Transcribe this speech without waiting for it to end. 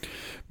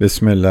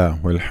Bismillah,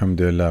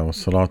 walhamdulillah,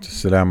 wassalatu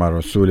wassalam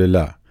ala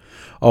rasulillah.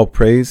 All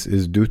praise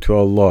is due to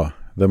Allah,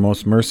 the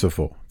most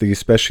merciful, the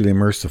especially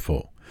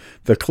merciful,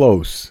 the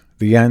close,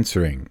 the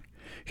answering.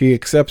 He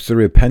accepts the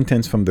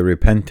repentance from the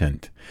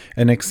repentant,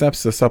 and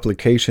accepts the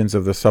supplications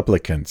of the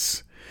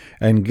supplicants,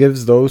 and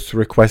gives those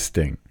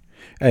requesting.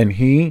 And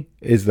He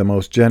is the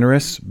most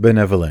generous,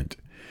 benevolent.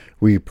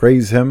 We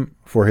praise Him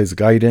for His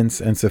guidance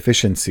and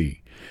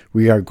sufficiency.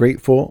 We are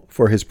grateful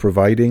for His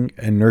providing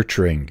and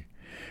nurturing.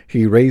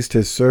 He raised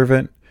His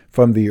servant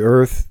from the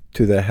earth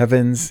to the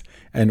heavens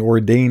and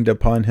ordained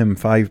upon him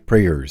 5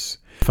 prayers.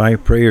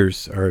 5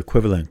 prayers are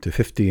equivalent to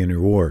 50 in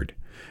reward,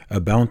 a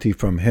bounty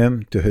from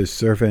Him to His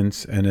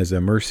servants and as a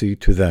mercy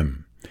to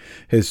them.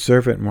 His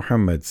servant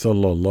Muhammad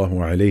sallallahu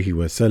alaihi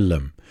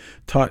wasallam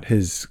taught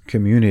his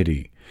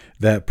community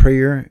that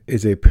prayer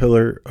is a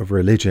pillar of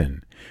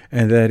religion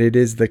and that it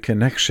is the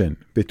connection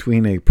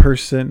between a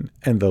person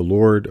and the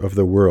Lord of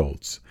the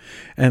worlds.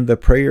 And the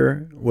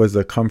prayer was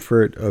the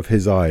comfort of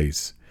His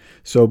eyes.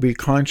 So be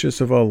conscious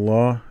of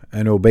Allah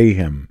and obey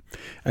Him,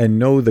 and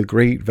know the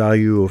great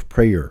value of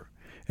prayer,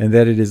 and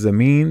that it is a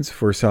means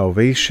for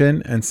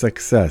salvation and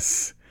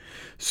success.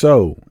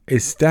 So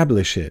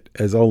establish it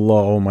as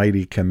Allah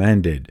Almighty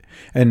commanded,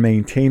 and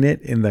maintain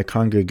it in the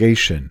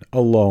congregation.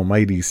 Allah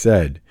Almighty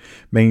said,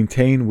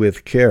 maintain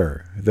with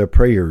care the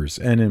prayers,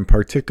 and in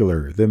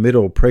particular the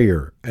middle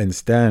prayer, and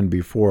stand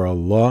before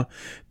Allah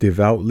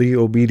devoutly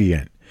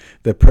obedient.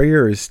 The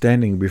prayer is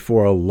standing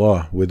before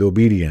Allah with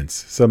obedience,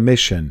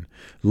 submission,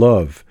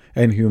 love,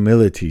 and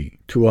humility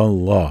to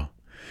Allah.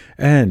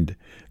 And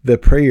the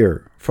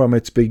prayer from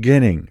its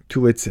beginning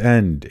to its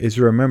end is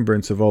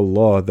remembrance of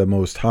Allah the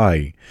Most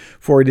High,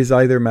 for it is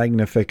either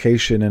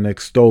magnification and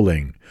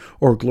extolling,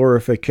 or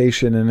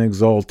glorification and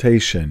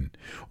exaltation,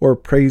 or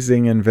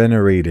praising and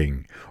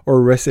venerating,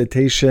 or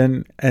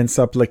recitation and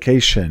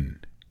supplication.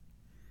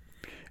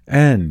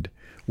 And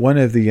one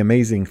of the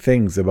amazing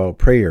things about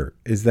prayer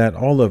is that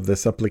all of the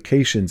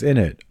supplications in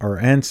it are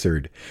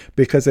answered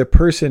because a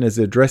person is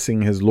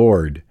addressing his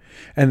Lord,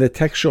 and the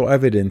textual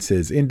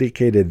evidences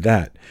indicated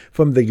that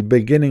from the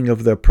beginning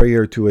of the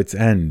prayer to its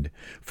end.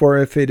 For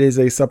if it is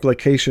a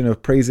supplication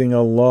of praising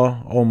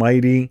Allah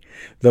Almighty,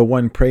 the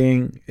one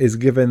praying is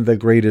given the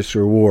greatest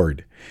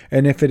reward.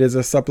 And if it is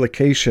a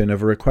supplication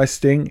of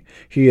requesting,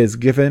 he is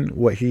given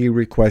what he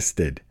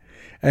requested.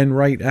 And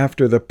right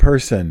after the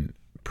person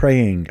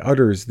praying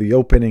utters the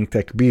opening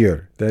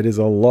takbir, that is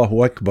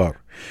Allahu Akbar,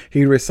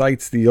 he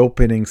recites the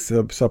opening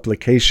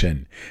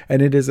supplication,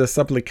 and it is a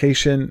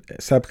supplication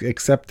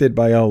accepted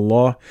by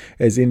Allah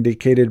as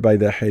indicated by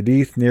the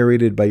hadith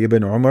narrated by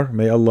Ibn Umar,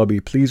 may Allah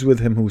be pleased with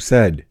him, who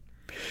said,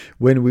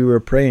 when we were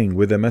praying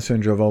with the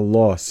Messenger of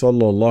Allah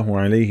sallallahu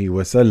alaihi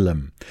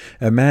wasallam,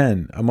 a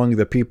man among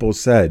the people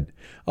said,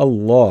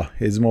 Allah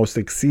is most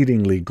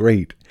exceedingly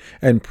great,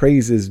 and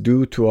praise is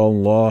due to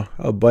Allah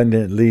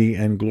abundantly,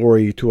 and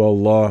glory to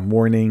Allah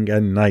morning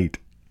and night.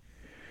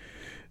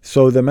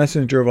 So the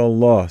Messenger of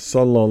Allah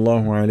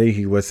sallallahu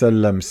alaihi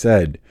wasallam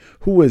said,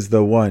 who is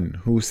the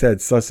one who said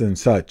such and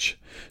such?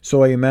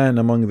 So a man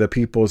among the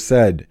people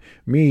said,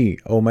 me,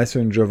 O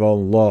Messenger of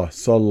Allah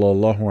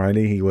sallallahu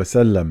alaihi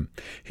wasallam.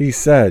 He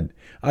said,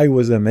 I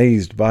was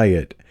amazed by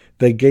it.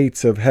 The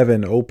gates of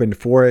heaven opened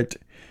for it.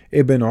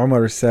 Ibn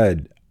Umar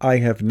said, I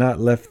have not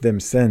left them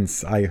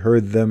since I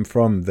heard them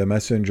from the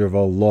Messenger of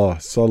Allah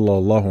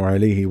sallallahu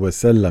alaihi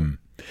wasallam.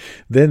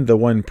 Then the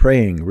one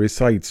praying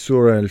recites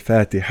Surah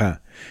Al-Fatiha,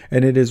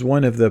 and it is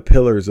one of the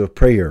pillars of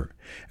prayer.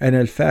 And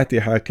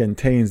Al-Fatiha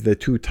contains the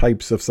 2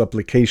 types of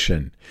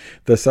supplication,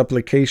 the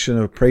supplication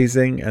of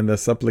praising and the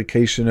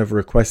supplication of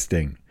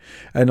requesting.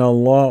 And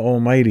Allah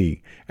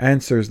Almighty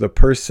answers the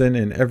person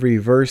in every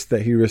verse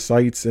that he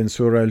recites in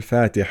Surah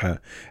Al-Fatiha,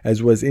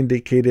 as was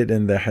indicated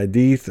in the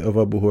hadith of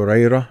Abu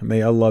Hurairah,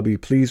 may Allah be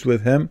pleased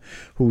with him,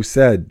 who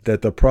said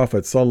that the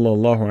Prophet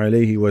sallallahu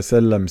alaihi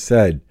wasallam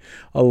said,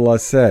 Allah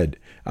said,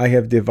 I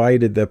have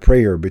divided the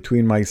prayer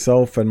between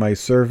myself and my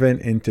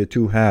servant into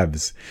 2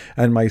 halves,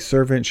 and my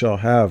servant shall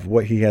have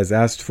what he has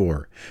asked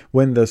for.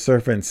 When the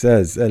servant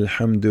says,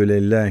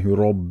 Alhamdulillahi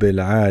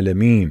Rabbil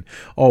Alameen,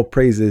 all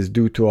praise is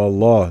due to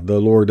Allah, the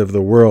Lord of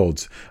the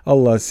worlds,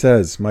 Allah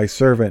says, my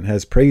servant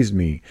has praised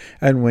me.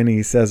 And when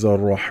he says,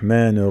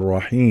 Ar-Rahman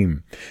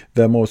Ar-Rahim,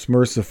 the most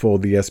merciful,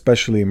 the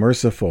especially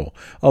merciful,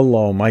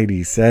 Allah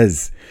Almighty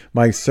says,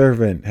 my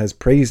servant has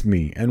praised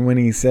me. And when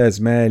he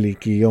says,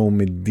 Maliki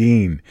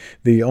Yawmiddin,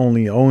 the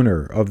only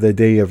owner of the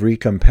day of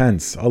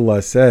recompense,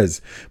 Allah says,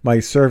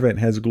 my servant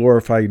has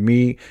glorified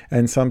me.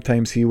 And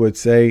sometimes he would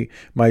say,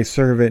 my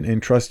servant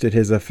entrusted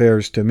his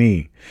affairs to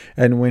me.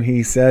 And when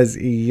he says,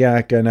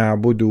 Iyyaka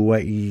na'budu wa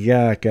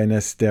iyyaka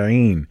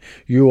nasta'een,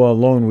 you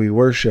alone we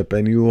worship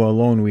and you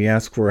alone we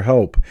ask for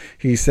help,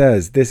 he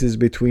says, this is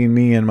between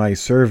me and my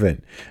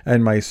servant,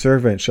 and my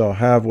servant shall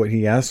have what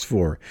he asked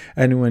for.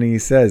 And when he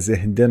says,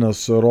 Ihdina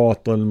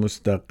as-sirata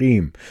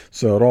al-mustaqim,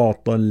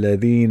 sirata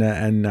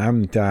alladhina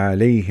an'amta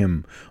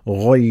عليهم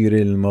غير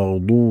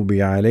المغضوب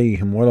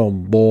عليهم ولا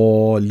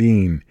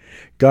الضالين.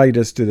 Guide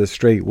us to the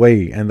straight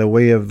way and the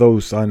way of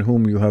those on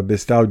whom you have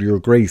bestowed your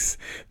grace,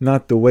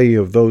 not the way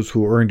of those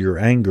who earned your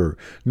anger,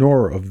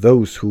 nor of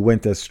those who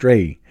went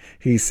astray.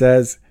 He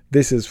says,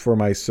 "This is for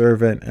my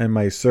servant, and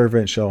my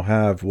servant shall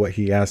have what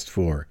he asked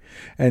for."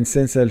 And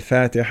since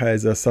Al-Fatiha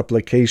is a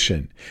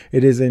supplication,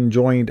 it is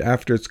enjoined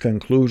after its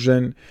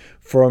conclusion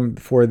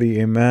for the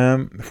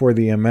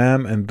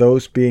imam and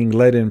those being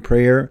led in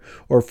prayer,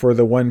 or for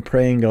the one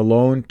praying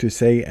alone, to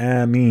say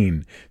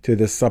Ameen to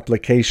this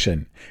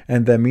supplication.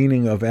 And the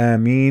meaning of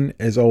Ameen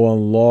is, "O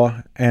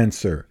Allah,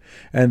 answer."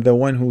 And the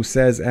one who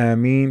says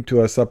Ameen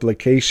to a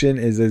supplication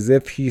is as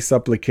if he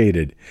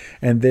supplicated.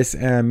 And this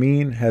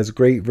Ameen has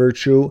great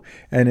virtue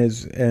and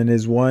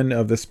is one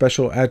of the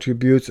special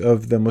attributes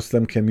of the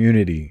Muslim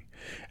community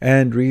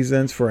and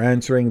reasons for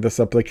answering the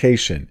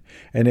supplication.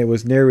 And it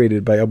was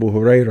narrated by Abu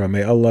Hurairah,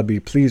 may Allah be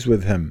pleased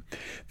with him,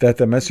 that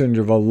the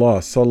Messenger of Allah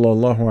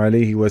sallallahu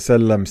alaihi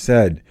wasallam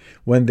said,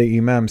 when the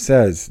Imam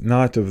says,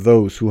 "Not of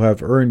those who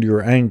have earned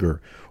your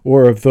anger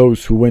or of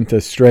those who went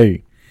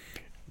astray,"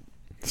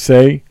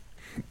 say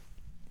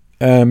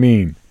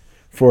Ameen.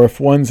 For if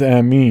one's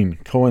Ameen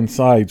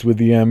coincides with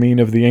the Ameen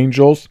of the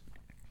angels,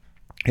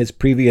 his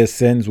previous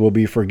sins will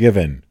be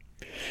forgiven.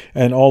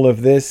 And all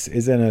of this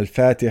is in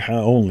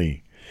Al-Fatiha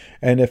only.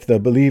 And if the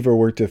believer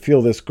were to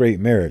feel this great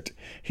merit,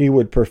 he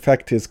would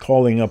perfect his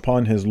calling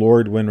upon his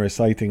Lord when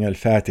reciting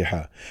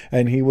Al-Fatiha,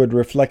 and he would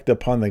reflect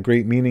upon the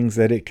great meanings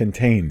that it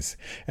contains,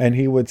 and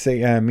he would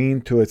say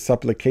Ameen to its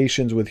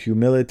supplications with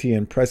humility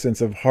and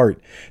presence of heart,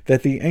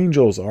 that the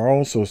angels are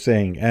also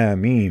saying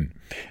Ameen.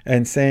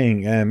 And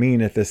saying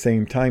Ameen at the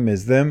same time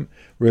as them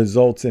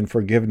results in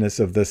forgiveness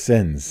of the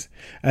sins.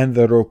 And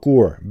the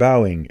ruku',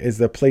 bowing, is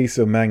the place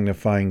of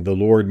magnifying the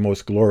Lord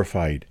most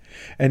glorified.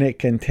 And it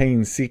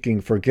contains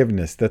seeking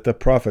forgiveness that the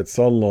Prophet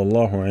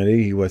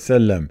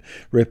ﷺ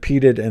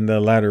repeated in the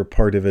latter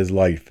part of his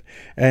life.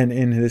 And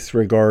in this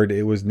regard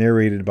it was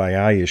narrated by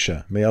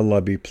Aisha, may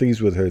Allah be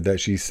pleased with her, that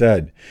she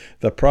said,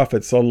 the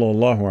Prophet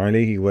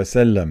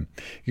ﷺ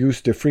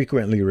used to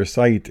frequently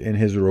recite in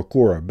his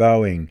ruku',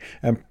 bowing,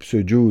 and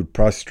sujood,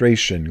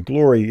 prostration,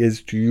 "Glory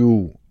is to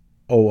you,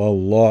 O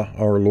Allah,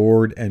 our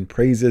Lord, and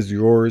praise is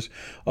yours.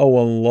 O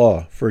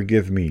Allah,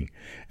 forgive me."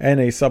 And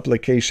a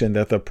supplication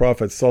that the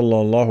Prophet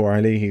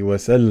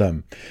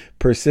ﷺ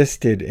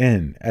persisted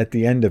in at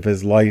the end of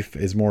his life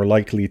is more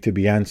likely to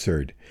be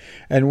answered.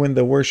 And when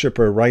the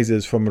worshipper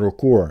rises from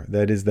ruku',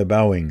 that is the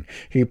bowing,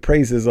 he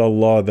praises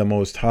Allah the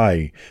Most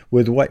High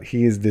with what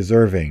he is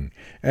deserving.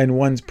 And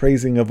one's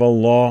praising of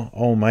Allah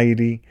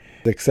Almighty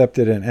is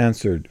accepted and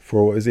answered,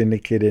 for what was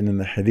indicated in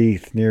the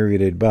hadith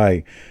narrated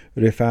by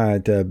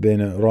Rifa'at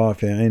bin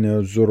Rafi'in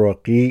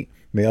al-Zuraqi,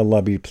 may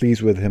Allah be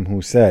pleased with him,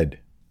 who said,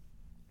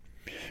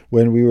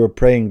 when we were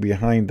praying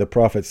behind the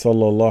Prophet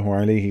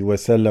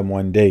ﷺ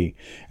one day,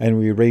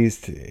 and he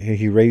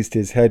raised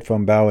his head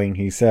from bowing,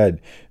 he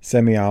said,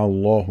 Sami'a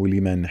Allahu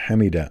liman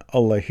hamida.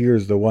 Allah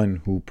hears the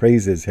one who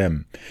praises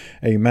him.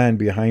 A man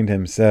behind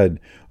him said,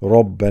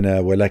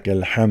 Rabbana wa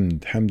lakal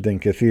hamd, hamdan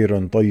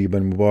kathiran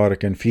tayyiban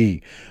mubarakan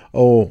fi.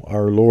 O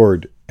our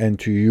Lord, and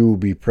to you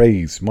be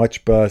praise,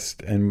 much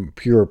best and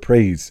pure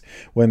praise.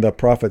 When the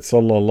Prophet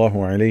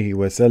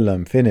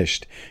ﷺ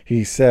finished,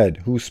 he said,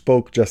 who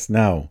spoke just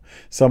now?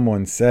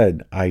 Someone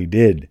said, I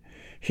did.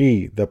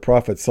 He, the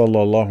Prophet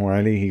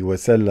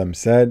ﷺ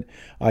said,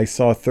 I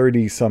saw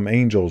 30-some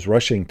angels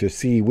rushing to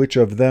see which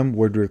of them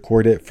would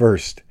record it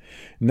first.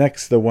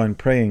 Next, the one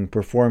praying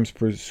performs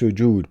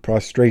sujood,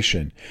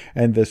 prostration,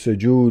 and the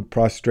sujood,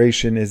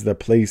 prostration, is the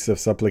place of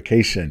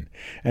supplication.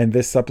 And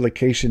this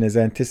supplication is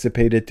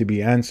anticipated to be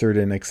answered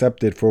and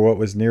accepted, for what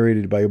was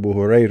narrated by Abu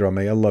Hurairah,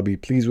 may Allah be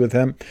pleased with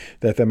him,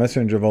 that the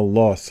Messenger of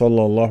Allah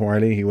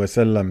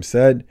ﷺ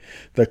said,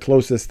 the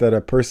closest that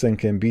a person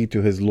can be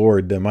to his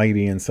Lord, the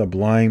Mighty and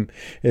Sublime,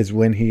 is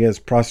when he is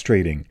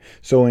prostrating.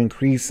 So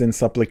increase in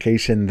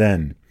supplication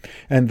then.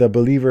 And the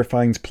believer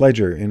finds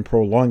pleasure in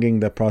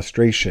prolonging the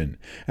prostration,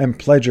 and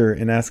pleasure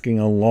in asking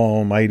Allah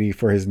Almighty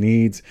for his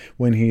needs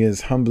when he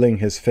is humbling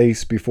his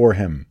face before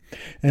him.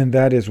 And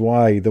that is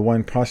why the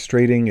one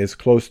prostrating is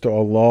close to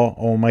Allah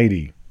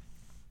Almighty.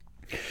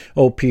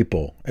 O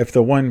people, if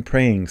the one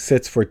praying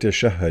sits for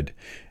tashahhud,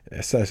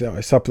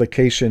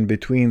 supplication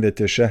between the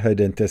tashahhud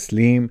and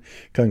taslim,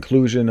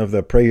 conclusion of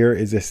the prayer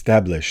is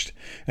established.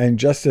 And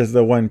just as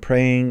the one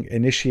praying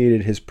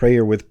initiated his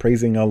prayer with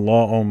praising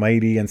Allah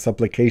Almighty and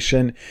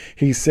supplication,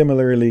 he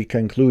similarly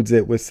concludes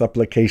it with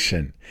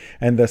supplication.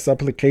 And the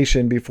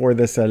supplication before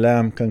the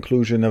salam,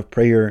 conclusion of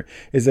prayer,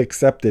 is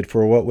accepted,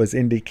 for what was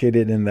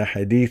indicated in the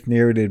hadith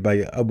narrated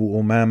by Abu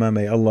Umama,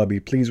 may Allah be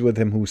pleased with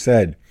him, who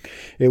said,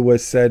 it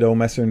was said, O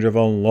Messenger of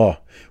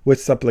Allah, which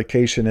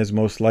supplication is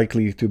most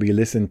likely to be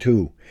listened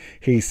to?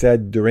 He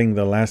said, during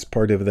the last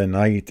part of the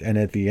night and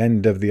at the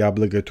end of the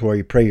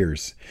obligatory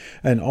prayers.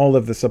 And all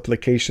of the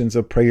supplications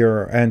of prayer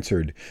are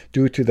answered,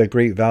 due to the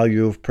great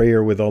value of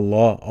prayer with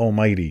Allah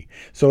Almighty.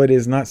 So it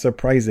is not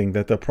surprising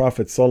that the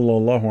Prophet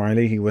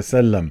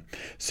ﷺ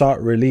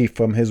sought relief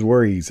from his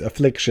worries,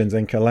 afflictions,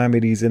 and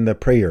calamities in the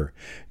prayer,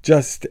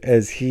 just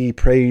as he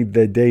prayed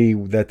the day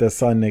that the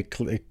sun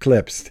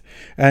eclipsed.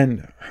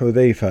 And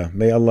Hudhayfa,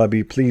 may Allah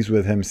be pleased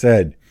with him,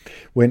 said,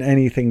 when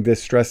anything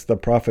distressed the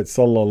Prophet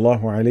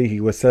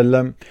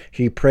ﷺ,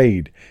 he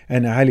prayed.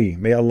 And Ali,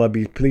 may Allah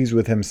be pleased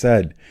with him,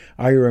 said,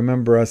 I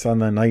remember us on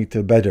the night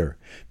of Badr.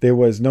 There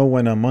was no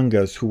one among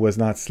us who was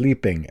not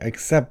sleeping,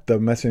 except the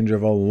Messenger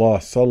of Allah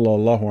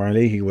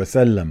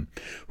ﷺ,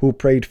 who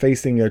prayed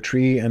facing a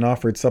tree and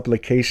offered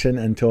supplication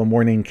until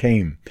morning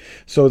came.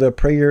 So the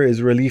prayer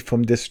is relief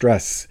from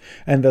distress,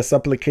 and the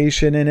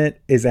supplication in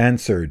it is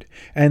answered.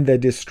 And the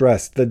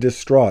distressed, the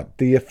distraught,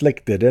 the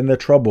afflicted, and the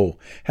trouble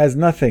has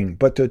nothing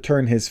but to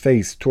turn his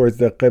face towards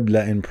the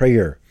Qibla in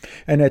prayer,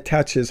 and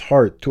attach his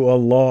heart to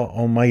Allah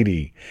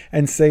Almighty,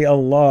 and say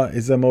Allah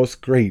is the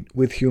most great,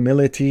 with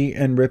humility,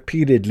 and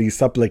repeatedly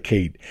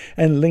supplicate,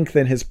 and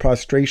lengthen his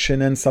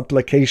prostration and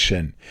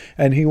supplication.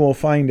 And he will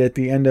find at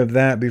the end of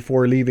that,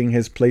 before leaving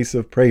his place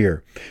of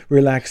prayer,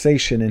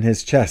 relaxation in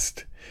his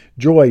chest,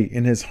 joy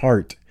in his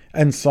heart,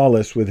 and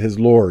solace with his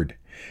Lord.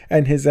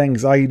 And his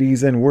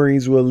anxieties and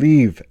worries will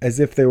leave as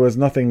if there was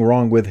nothing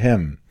wrong with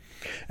him.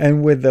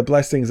 And with the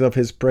blessings of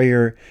his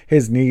prayer,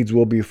 his needs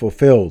will be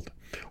fulfilled.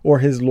 Or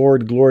his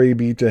Lord, glory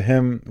be to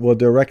him, will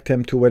direct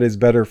him to what is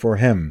better for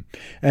him.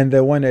 And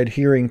the one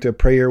adhering to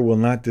prayer will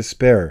not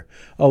despair.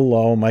 Allah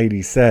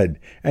Almighty said,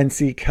 and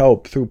seek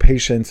help through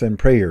patience and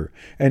prayer.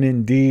 And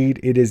indeed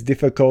it is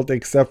difficult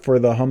except for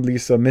the humbly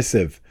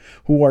submissive,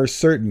 who are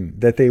certain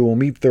that they will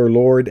meet their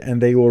Lord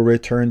and they will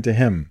return to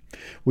him.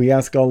 We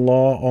ask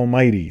Allah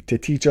Almighty to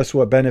teach us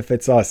what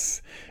benefits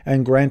us,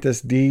 and grant us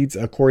deeds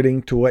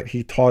according to what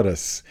He taught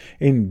us.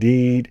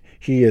 Indeed,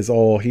 He is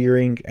all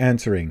hearing,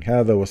 answering.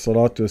 هذا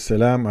والصلاة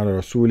والسلام على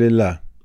رسول الله.